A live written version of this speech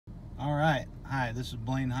All right, hi, this is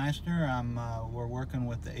Blaine Heisner. We're working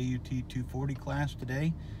with the AUT-240 class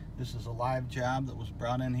today. This is a live job that was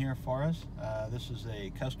brought in here for us. This is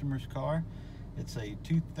a customer's car. It's a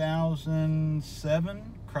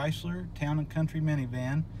 2007 Chrysler Town & Country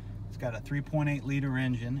minivan. It's got a 3.8 liter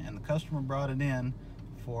engine, and the customer brought it in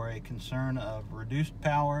for a concern of reduced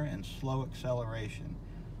power and slow acceleration.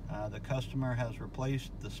 The customer has replaced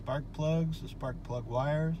the spark plugs, the spark plug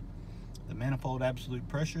wires, the manifold absolute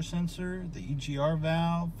pressure sensor, the EGR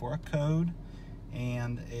valve for a code,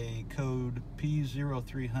 and a code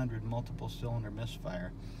P0300 multiple cylinder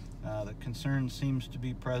misfire. The concern seems to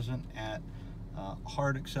be present at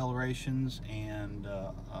hard accelerations and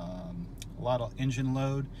a lot of engine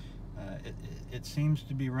load. It seems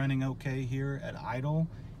to be running okay here at idle,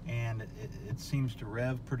 and it seems to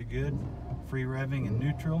rev pretty good, free revving and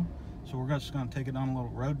neutral. So we're just going to take it on a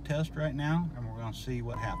little road test right now, and we're going to see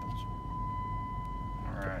what happens.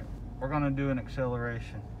 All right, we're going to do an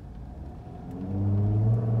acceleration.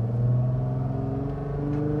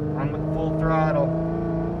 I'm at full throttle.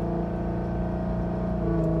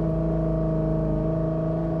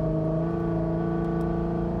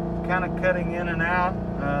 Kind of cutting in and out.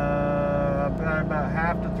 About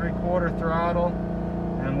half to 3/4 throttle,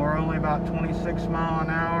 and we're only about 26 mile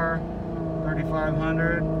an hour,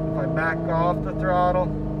 3,500. If I back off the throttle,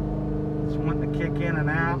 it's wanting to kick in and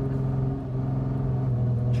out.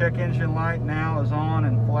 Check engine light now is on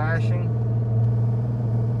and flashing,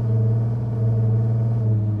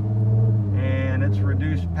 and it's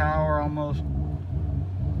reduced power, almost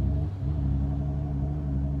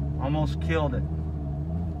killed it.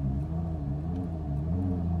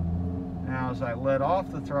 Now as I let off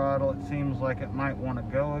the throttle, it seems like it might want to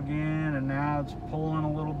go again, and now it's pulling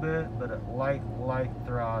a little bit, but at light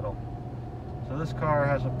throttle. So this car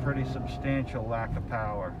has a pretty substantial lack of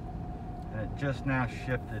power, and it just now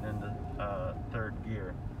shifted into third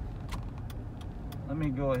gear. Let me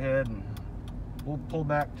go ahead and we'll pull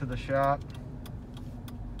back to the shop.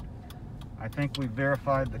 I think we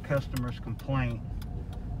verified the customer's complaint,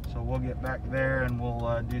 so we'll get back there and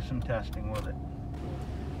we'll do some testing with it.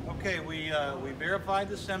 Okay, we verified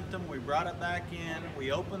the symptom, we brought it back in,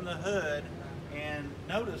 we opened the hood, and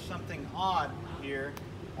noticed something odd here.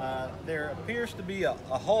 There appears to be a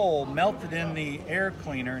hole melted in the air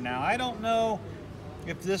cleaner. Now, I don't know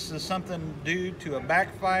if this is something due to a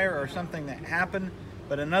backfire or something that happened,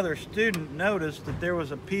 but another student noticed that there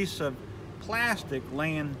was a piece of plastic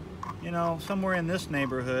laying, you know, somewhere in this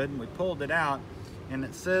neighborhood, and we pulled it out, and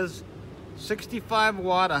it says 65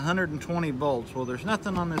 watt, 120 volts. Well, there's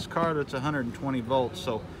nothing on this car that's 120 volts,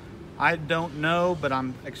 so I don't know, but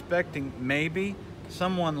I'm expecting maybe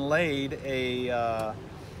someone laid a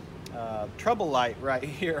trouble light right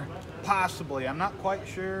here, possibly. I'm not quite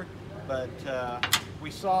sure, but we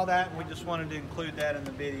saw that and we just wanted to include that in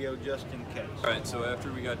the video just in case. All right, so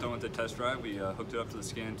after we got done with the test drive, we hooked it up to the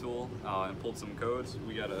scan tool and pulled some codes.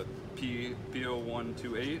 We got a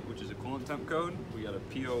P0128, which is a coolant temp code. We got a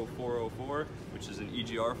P0404, which is an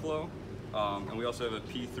EGR flow. And we also have a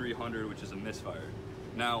P300, which is a misfire.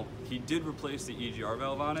 Now, he did replace the EGR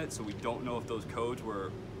valve on it, so we don't know if those codes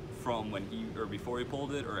were from when before he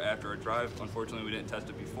pulled it or after our drive. Unfortunately, we didn't test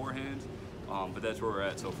it beforehand, but that's where we're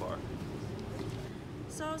at so far.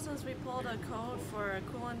 So since we pulled a code for a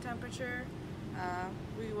coolant temperature,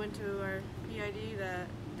 we went to our PID, the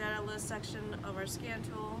data list section of our scan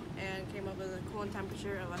tool, and came up with a coolant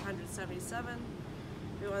temperature of 177.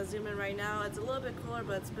 We want to zoom in right now. It's a little bit cooler,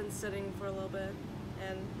 but it's been sitting for a little bit,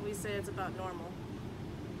 and we say it's about normal.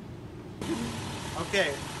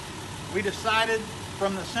 Okay, we decided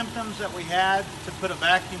from the symptoms that we had to put a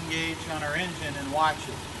vacuum gauge on our engine and watch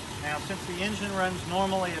it. Now, since the engine runs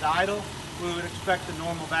normally at idle, we would expect a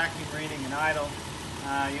normal vacuum reading in idle.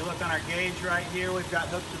 You look on our gauge right here, we've got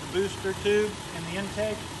hooked to the booster tube in the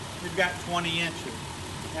intake, we've got 20 inches.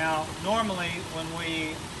 Now, normally when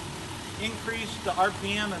we increase the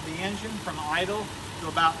RPM of the engine from idle to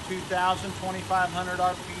about 2,000, 2,500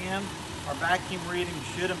 RPM, our vacuum reading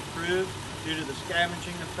should improve due to the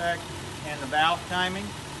scavenging effect and the valve timing.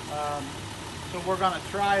 So we're going to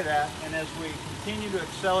try that, and as we continue to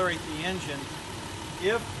accelerate the engine,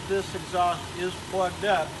 if this exhaust is plugged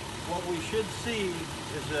up, what we should see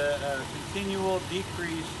is a continual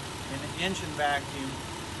decrease in the engine vacuum,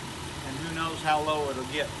 and who knows how low it'll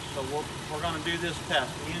get. So we're going to do this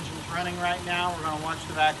test. The engine's running right now. We're going to watch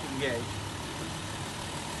the vacuum gauge.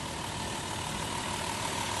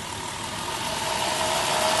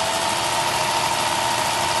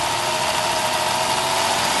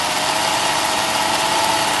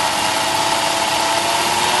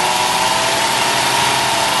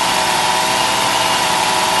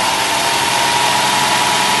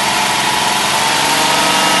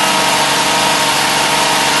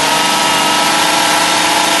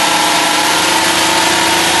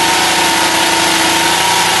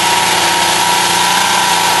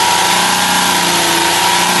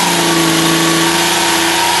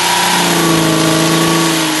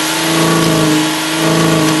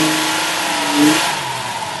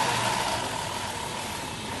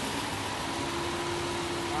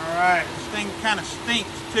 stinks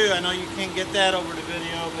too. I know you can't get that over the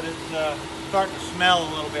video, but it's starting to smell a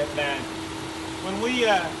little bit bad. When we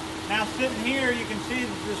now sitting here, you can see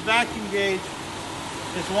that this vacuum gauge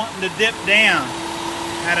is wanting to dip down.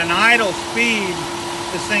 At an idle speed,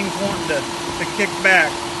 this thing's wanting to kick back.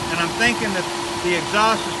 And I'm thinking that the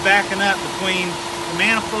exhaust is backing up between the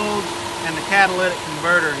manifolds and the catalytic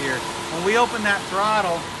converter here. When we open that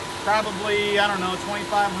throttle, probably, I don't know,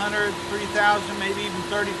 2,500, 3,000, maybe even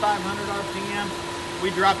 3,500 RPM, we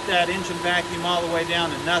dropped that engine vacuum all the way down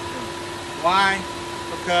to nothing. Why?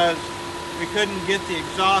 Because we couldn't get the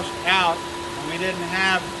exhaust out and we didn't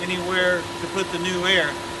have anywhere to put the new air.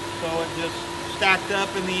 So it just stacked up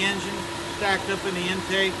in the engine, stacked up in the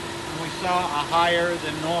intake, and we saw a higher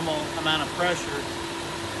than normal amount of pressure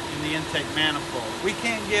in the intake manifold. We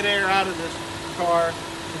can't get air out of this car,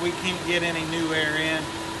 so we can't get any new air in.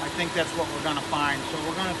 I think that's what we're going to find. So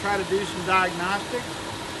we're going to try to do some diagnostics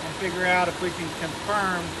and figure out if we can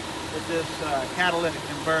confirm that this catalytic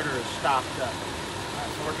converter is stopped up.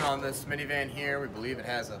 Alright, so working on this minivan here, we believe it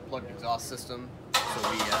has a plugged exhaust system. So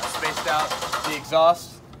we spaced out the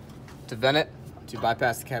exhaust to vent it, to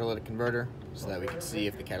bypass the catalytic converter, so that we can see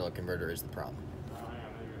if the catalytic converter is the problem.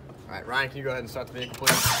 Alright, Ryan, can you go ahead and start the vehicle,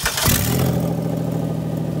 please?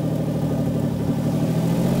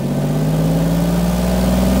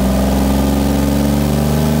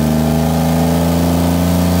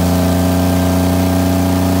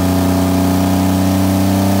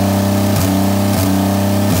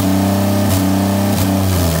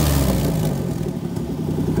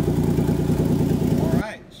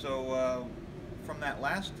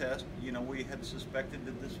 Last test, you know, we had suspected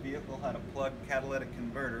that this vehicle had a plugged catalytic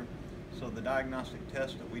converter. So the diagnostic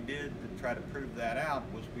test that we did to try to prove that out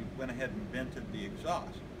was we went ahead and vented the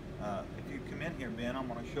exhaust. If you come in here, Ben, I'm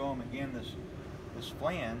going to show them again this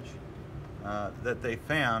flange that they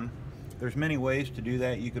found. There's many ways to do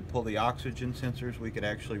that. You could pull the oxygen sensors. We could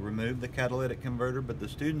actually remove the catalytic converter, but the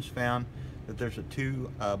students found that there's a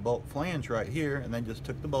 2-bolt flange right here, and they just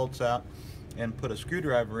took the bolts out and put a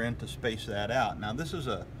screwdriver in to space that out. Now this is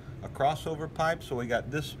a crossover pipe, so we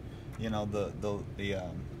got this, you know,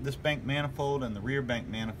 this bank manifold and the rear bank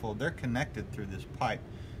manifold, they're connected through this pipe.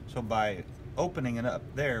 So by opening it up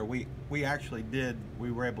there, we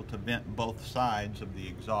were able to vent both sides of the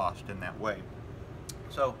exhaust in that way.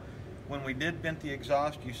 So when we did vent the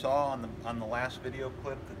exhaust, you saw on the last video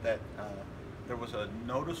clip that there was a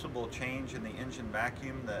noticeable change in the engine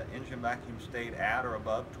vacuum. The engine vacuum stayed at or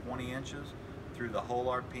above 20 inches through the whole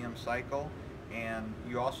RPM cycle, and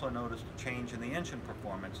you also noticed a change in the engine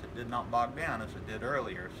performance. It did not bog down as it did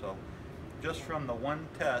earlier. So just from the one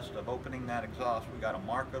test of opening that exhaust, we got a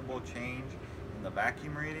markable change in the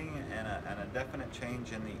vacuum reading and a definite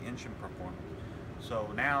change in the engine performance. So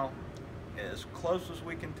now, as close as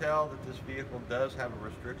we can tell, that this vehicle does have a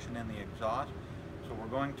restriction in the exhaust. So we're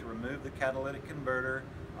going to remove the catalytic converter,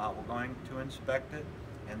 we're going to inspect it,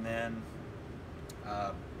 and then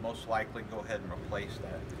most likely go ahead and replace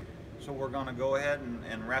that. So we're going to go ahead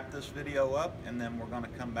and wrap this video up, and then we're going to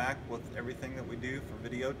come back with everything that we do for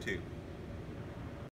video 2.